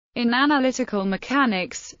In analytical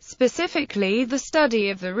mechanics, specifically the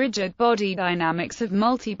study of the rigid body dynamics of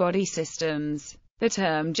multibody systems, the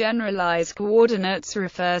term generalized coordinates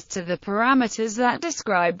refers to the parameters that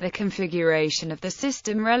describe the configuration of the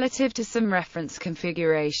system relative to some reference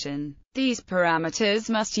configuration. These parameters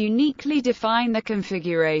must uniquely define the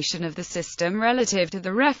configuration of the system relative to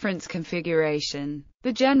the reference configuration.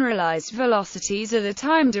 The generalized velocities are the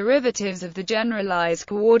time derivatives of the generalized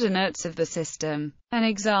coordinates of the system. An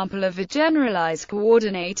example of a generalized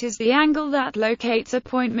coordinate is the angle that locates a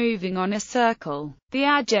point moving on a circle. The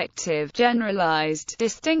adjective generalized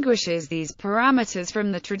distinguishes these parameters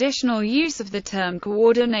from the traditional use of the term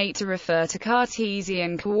coordinate to refer to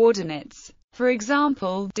Cartesian coordinates. For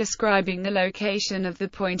example, describing the location of the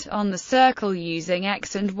point on the circle using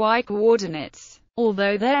x and y coordinates.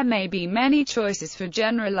 Although there may be many choices for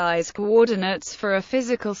generalized coordinates for a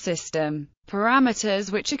physical system,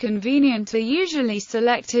 parameters which are conveniently usually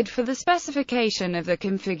selected for the specification of the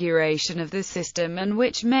configuration of the system and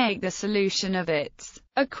which make the solution of its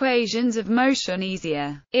equations of motion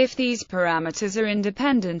easier. If these parameters are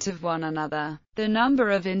independent of one another, the number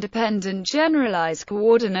of independent generalized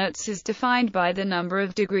coordinates is defined by the number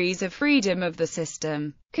of degrees of freedom of the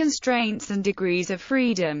system. Constraints and degrees of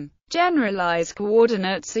freedom. Generalized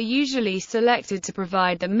coordinates are usually selected to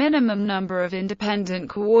provide the minimum number of independent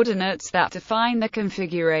coordinates that define the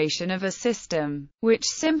configuration of a system, which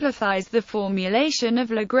simplifies the formulation of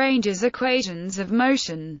Lagrange's equations of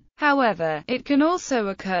motion. However, it can also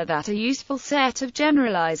occur that a useful set of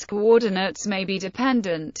generalized coordinates may be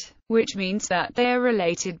dependent, which means that they are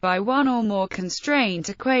related by one or more constraint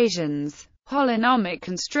equations. Holonomic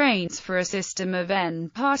constraints for a system of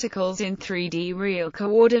n particles in 3D real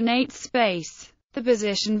coordinate space. The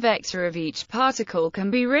position vector of each particle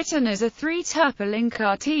can be written as a 3-tuple in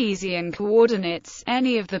Cartesian coordinates.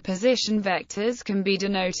 Any of the position vectors can be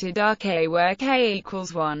denoted rk, where k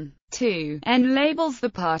equals 1, 2, n labels the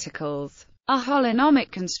particles. A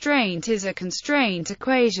holonomic constraint is a constraint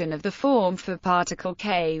equation of the form for particle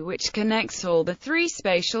k which connects all the 3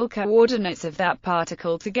 spatial coordinates of that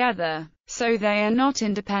particle together, so they are not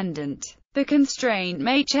independent. The constraint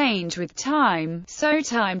may change with time, so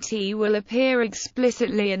time t will appear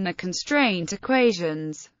explicitly in the constraint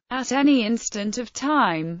equations. At any instant of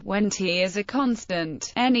time, when t is a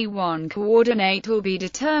constant, any one coordinate will be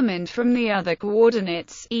determined from the other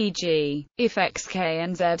coordinates, e.g., if xk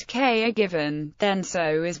and zk are given, then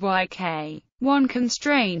so is yk. One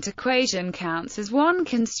constraint equation counts as one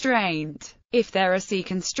constraint. If there are c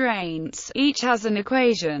constraints, each has an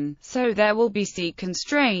equation, so there will be c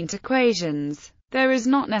constraint equations. There is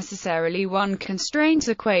not necessarily one constraint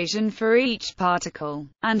equation for each particle,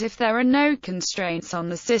 and if there are no constraints on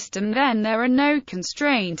the system, then there are no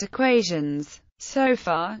constraint equations. So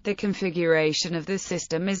far, the configuration of the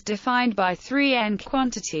system is defined by 3 n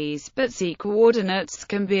quantities, but c coordinates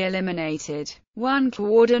can be eliminated. One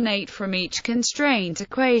coordinate from each constraint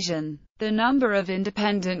equation. The number of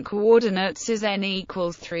independent coordinates is n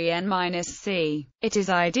equals 3n minus c. It is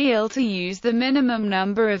ideal to use the minimum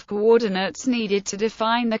number of coordinates needed to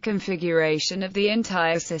define the configuration of the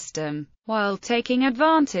entire system, while taking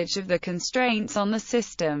advantage of the constraints on the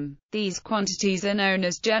system. These quantities are known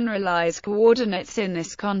as generalized coordinates in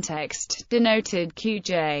this context, denoted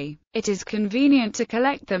qj. It is convenient to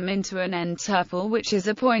collect them into an n-tuple, which is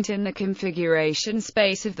a point in the configuration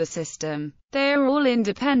space of the system. They are all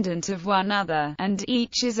independent of one another, and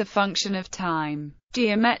each is a function of time.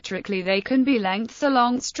 Geometrically, they can be lengths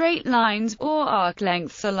along straight lines, or arc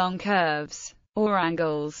lengths along curves, or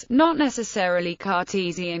angles, not necessarily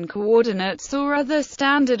Cartesian coordinates or other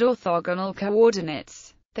standard orthogonal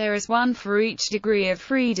coordinates. There is one for each degree of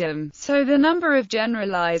freedom, so the number of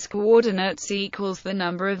generalized coordinates equals the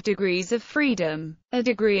number of degrees of freedom. A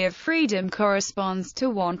degree of freedom corresponds to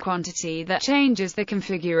one quantity that changes the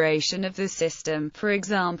configuration of the system, for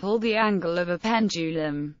example the angle of a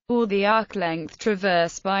pendulum, or the arc length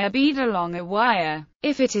traversed by a bead along a wire.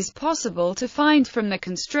 If it is possible to find from the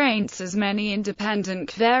constraints as many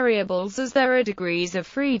independent variables as there are degrees of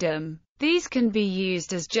freedom, these can be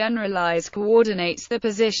used as generalized coordinates. The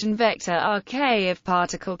position vector rk of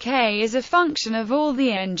particle k is a function of all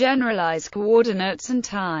the n generalized coordinates and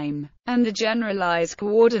time, and the generalized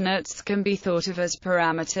coordinates can be thought of as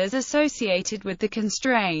parameters associated with the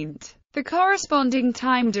constraint. The corresponding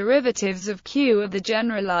time derivatives of q are the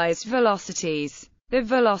generalized velocities. The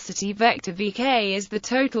velocity vector vk is the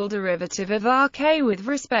total derivative of rk with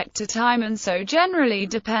respect to time, and so generally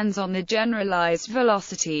depends on the generalized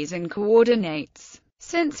velocities and coordinates.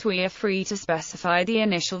 Since we are free to specify the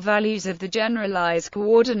initial values of the generalized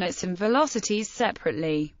coordinates and velocities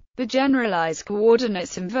separately, The generalized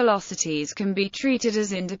coordinates and velocities can be treated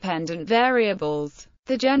as independent variables.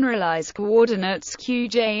 The generalized coordinates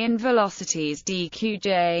qj and velocities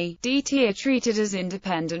dqj, dt are treated as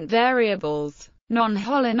independent variables.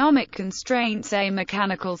 Non-holonomic constraints. A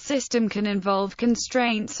mechanical system can involve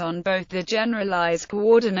constraints on both the generalized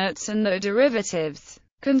coordinates and their derivatives.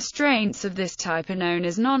 Constraints of this type are known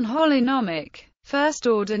as non-holonomic.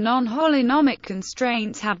 First-order non-holonomic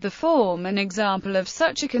constraints have the form. An example of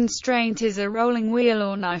such a constraint is a rolling wheel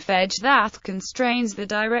or knife edge that constrains the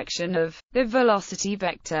direction of the velocity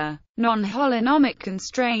vector. Non-holonomic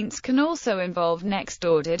constraints can also involve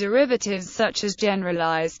next-order derivatives such as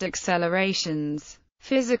generalized accelerations.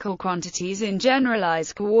 Physical quantities in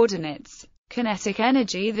generalized coordinates. Kinetic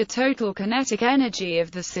energy. The total kinetic energy of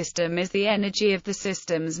the system is the energy of the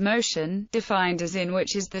system's motion, defined as in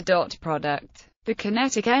which is the dot product. The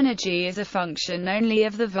kinetic energy is a function only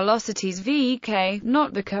of the velocities vk,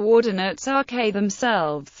 not the coordinates rk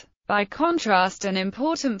themselves. By contrast, an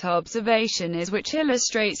important observation is which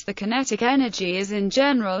illustrates the kinetic energy is in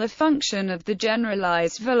general a function of the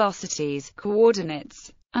generalized velocities,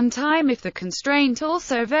 coordinates, and time if the constraint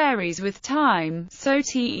also varies with time, so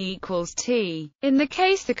t equals t. In the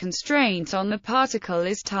case the constraint on the particle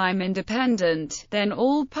is time independent, then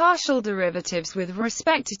all partial derivatives with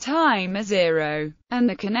respect to time are zero, and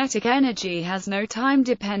the kinetic energy has no time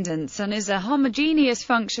dependence and is a homogeneous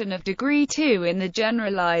function of degree 2 in the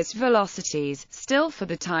generalized velocities. Still, for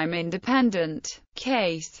the time independent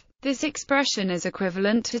case, this expression is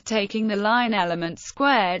equivalent to taking the line element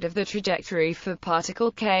squared of the trajectory for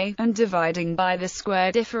particle k, and dividing by the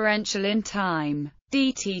square differential in time,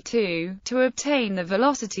 dt2, to obtain the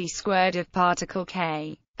velocity squared of particle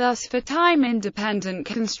k. Thus, for time-independent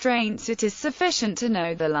constraints it is sufficient to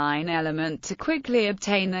know the line element to quickly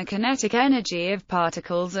obtain the kinetic energy of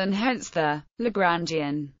particles and hence the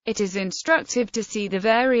Lagrangian. It is instructive to see the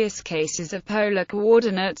various cases of polar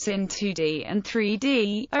coordinates in 2D and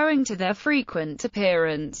 3D, owing to their frequent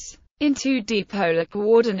appearance. In 2D polar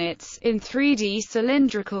coordinates, in 3D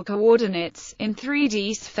cylindrical coordinates, in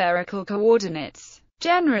 3D spherical coordinates.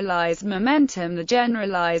 Generalized momentum. The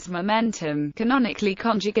generalized momentum, canonically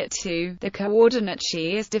conjugate to the coordinate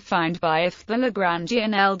xi, is defined by if the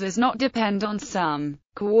Lagrangian L does not depend on some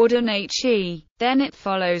coordinate xi. Then it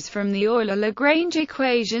follows from the Euler-Lagrange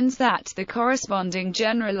equations that the corresponding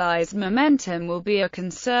generalized momentum will be a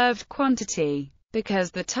conserved quantity, because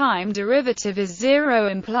the time derivative is zero,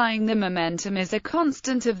 implying the momentum is a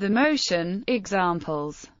constant of the motion.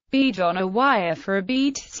 Examples: bead on a wire. For a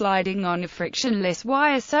bead sliding on a frictionless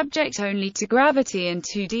wire subject only to gravity in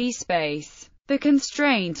 2D space, the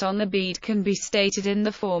constraint on the bead can be stated in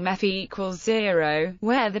the form F equals 0,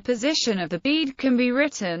 where the position of the bead can be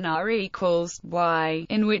written r equals y,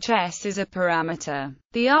 in which s is a parameter,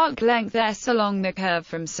 the arc length s along the curve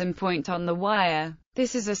from some point on the wire.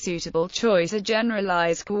 This is a suitable choice, a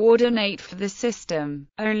generalized coordinate for the system.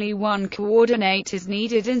 Only one coordinate is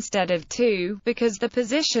needed instead of two, because the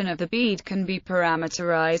position of the bead can be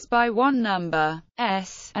parameterized by one number,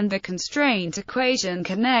 s, and the constraint equation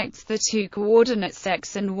connects the two coordinates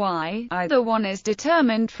x and y. Either one is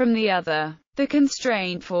determined from the other. The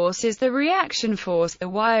constraint force is the reaction force the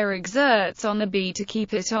wire exerts on the bead to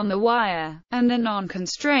keep it on the wire, and the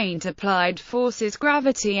non-constraint applied force is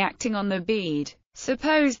gravity acting on the bead.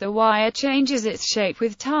 Suppose the wire changes its shape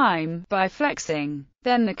with time, by flexing.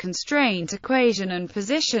 Then the constraint equation and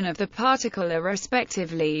position of the particle are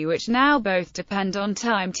respectively, which now both depend on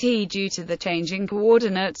time t due to the changing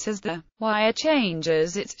coordinates as the wire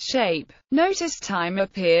changes its shape. Notice time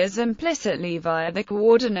appears implicitly via the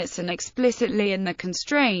coordinates and explicitly in the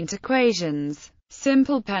constraint equations.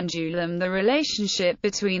 Simple pendulum. The relationship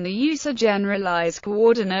between the use of generalized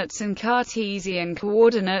coordinates and Cartesian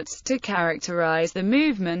coordinates to characterize the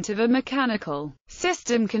movement of a mechanical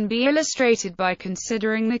system can be illustrated by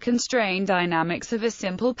considering the constraint dynamics of a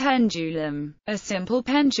simple pendulum. A simple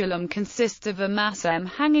pendulum consists of a mass m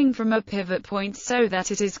hanging from a pivot point so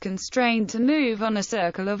that it is constrained to move on a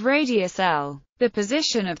circle of radius L. The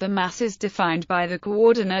position of the mass is defined by the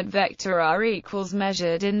coordinate vector r equals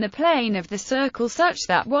measured in the plane of the circle such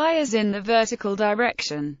that y is in the vertical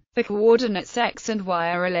direction. The coordinates x and y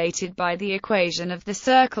are related by the equation of the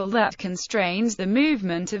circle that constrains the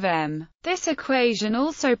movement of m. This equation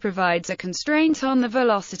also provides a constraint on the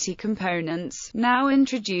velocity components. Now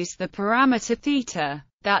introduce the parameter theta.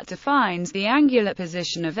 that defines the angular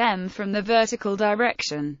position of M from the vertical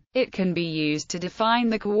direction. It can be used to define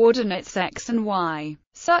the coordinates x and y,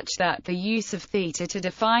 such that the use of theta to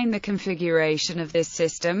define the configuration of this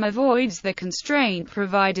system avoids the constraint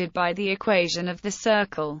provided by the equation of the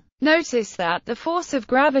circle. Notice that the force of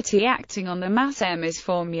gravity acting on the mass m is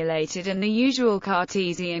formulated in the usual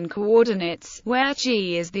Cartesian coordinates, where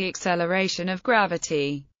g is the acceleration of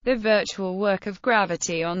gravity. The virtual work of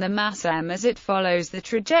gravity on the mass m as it follows the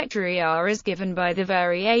trajectory r is given by the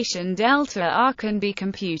variation delta r can be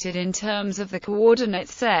computed in terms of the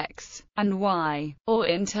coordinates x and y, or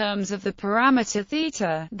in terms of the parameter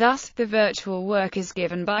theta. Thus, the virtual work is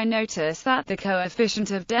given by notice that the coefficient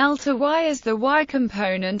of delta y is the y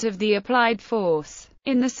component of the applied force.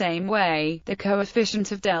 In the same way, the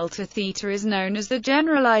coefficient of delta theta is known as the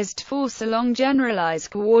generalized force along generalized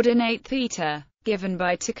coordinate theta. Given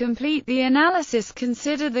by to complete the analysis,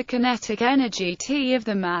 consider the kinetic energy T of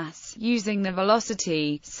the mass, using the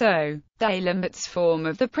velocity. So, D'Alembert's form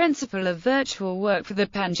of the principle of virtual work for the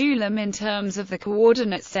pendulum in terms of the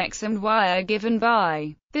coordinates x and y are given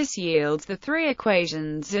by. This yields the three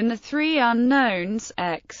equations in the three unknowns,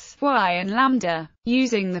 x, y and lambda.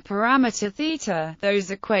 Using the parameter theta, those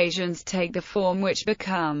equations take the form which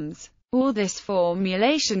becomes. Or this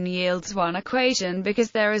formulation yields one equation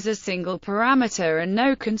because there is a single parameter and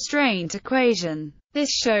no constraint equation. This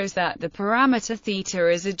shows that the parameter theta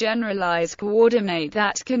is a generalized coordinate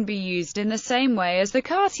that can be used in the same way as the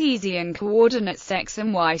Cartesian coordinates x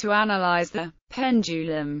and y to analyze the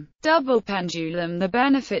pendulum. Double pendulum. The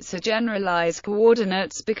benefits of generalized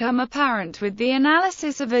coordinates become apparent with the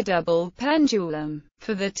analysis of a double pendulum.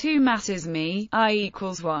 For the two masses m, I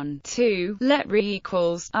equals 1, 2, let r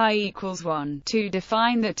equals I equals 1, to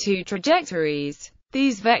define the two trajectories.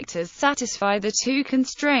 These vectors satisfy the two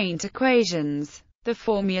constraint equations. The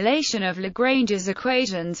formulation of Lagrange's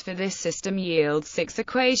equations for this system yields 6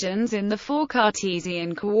 equations in the four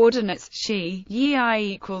Cartesian coordinates xi, yi I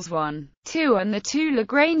equals 1, 2 and the two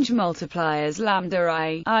Lagrange multipliers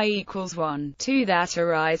lambda I equals 1, 2 that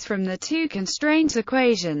arise from the two constraint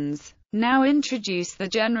equations. Now introduce the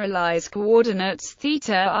generalized coordinates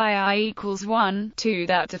theta I equals 1, 2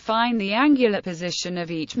 that define the angular position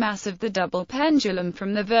of each mass of the double pendulum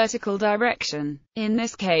from the vertical direction. In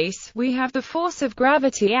this case, we have the force of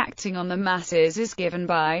gravity acting on the masses is given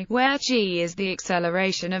by, where g is the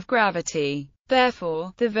acceleration of gravity.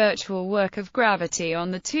 Therefore, the virtual work of gravity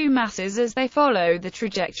on the two masses as they follow the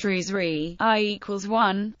trajectories r I equals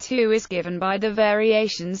 1, 2 is given by the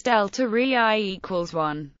variations delta r I equals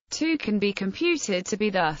 1, 2 can be computed to be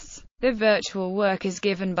thus. The virtual work is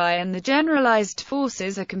given by and the generalized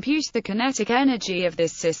forces are compute the kinetic energy of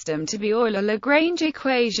this system to be Euler-Lagrange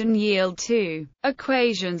equation yield 2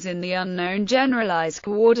 equations in the unknown generalized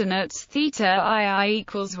coordinates theta I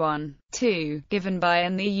equals 1, 2, given by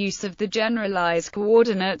and the use of the generalized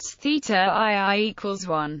coordinates theta I equals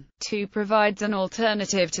 1, 2 provides an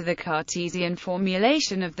alternative to the Cartesian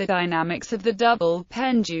formulation of the dynamics of the double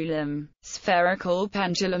pendulum. Spherical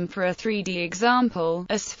pendulum. For a 3D example,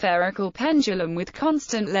 a spherical pendulum with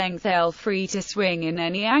constant length L free to swing in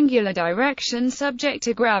any angular direction subject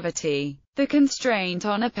to gravity. The constraint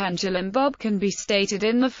on a pendulum bob can be stated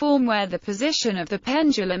in the form where the position of the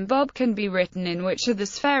pendulum bob can be written in which are the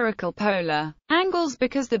spherical polar angles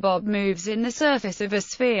because the bob moves in the surface of a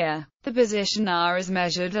sphere. The position r is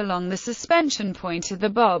measured along the suspension point of the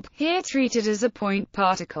bob, here treated as a point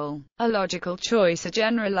particle. A logical choice of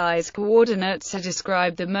generalized coordinates to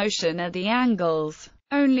describe the motion are the angles.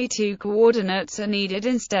 Only 2 coordinates are needed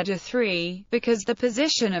instead of 3, because the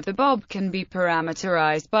position of the bob can be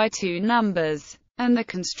parameterized by 2 numbers, and the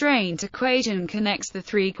constraint equation connects the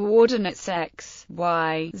 3 coordinates x,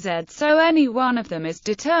 y, z, so any one of them is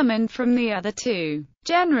determined from the other 2.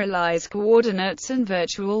 Generalized coordinates and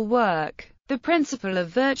virtual work. The principle of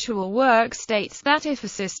virtual work states that if a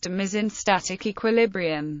system is in static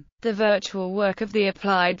equilibrium, the virtual work of the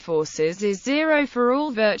applied forces is 0 for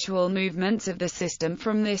all virtual movements of the system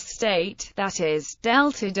from this state, that is,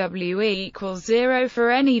 delta W equals 0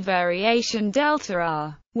 for any variation delta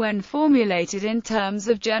R. When formulated in terms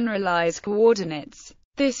of generalized coordinates,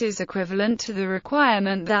 this is equivalent to the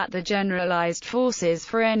requirement that the generalized forces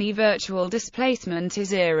for any virtual displacement is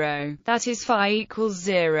 0, that is phi equals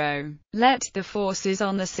 0. Let the forces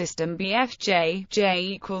on the system be Fj, j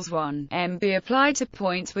equals 1, m be applied to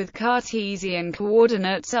points with Cartesian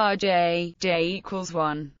coordinates rj, j equals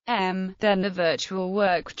 1, m, then the virtual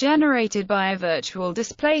work generated by a virtual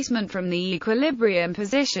displacement from the equilibrium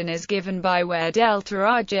position is given by where delta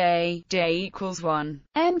rj, j equals 1,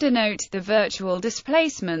 m denote the virtual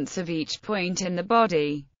displacements of each point in the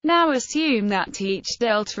body. Now assume that each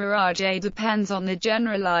delta Rj depends on the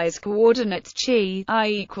generalized coordinates chi, I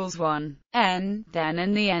equals 1, n, then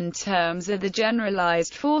in the n terms are the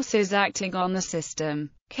generalized forces acting on the system.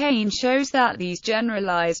 Kane shows that these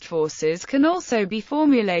generalized forces can also be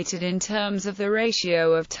formulated in terms of the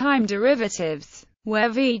ratio of time derivatives, where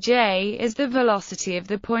Vj is the velocity of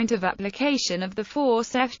the point of application of the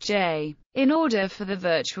force Fj. In order for the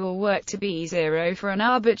virtual work to be zero for an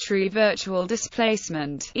arbitrary virtual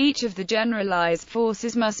displacement, each of the generalized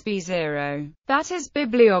forces must be zero. That is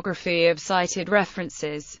bibliography of cited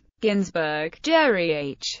references. Ginsberg, Jerry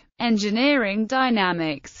H. Engineering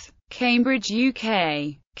Dynamics. Cambridge,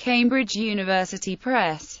 UK. Cambridge University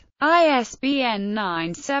Press. ISBN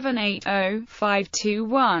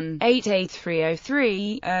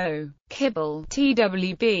 978-0-521-88303-0. Kibble,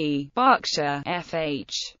 TWB, Berkshire,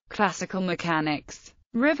 FH. Classical Mechanics.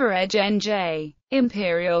 River Edge, NJ.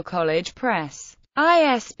 Imperial College Press.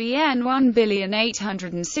 ISBN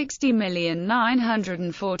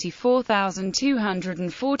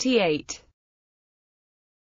 18609444248.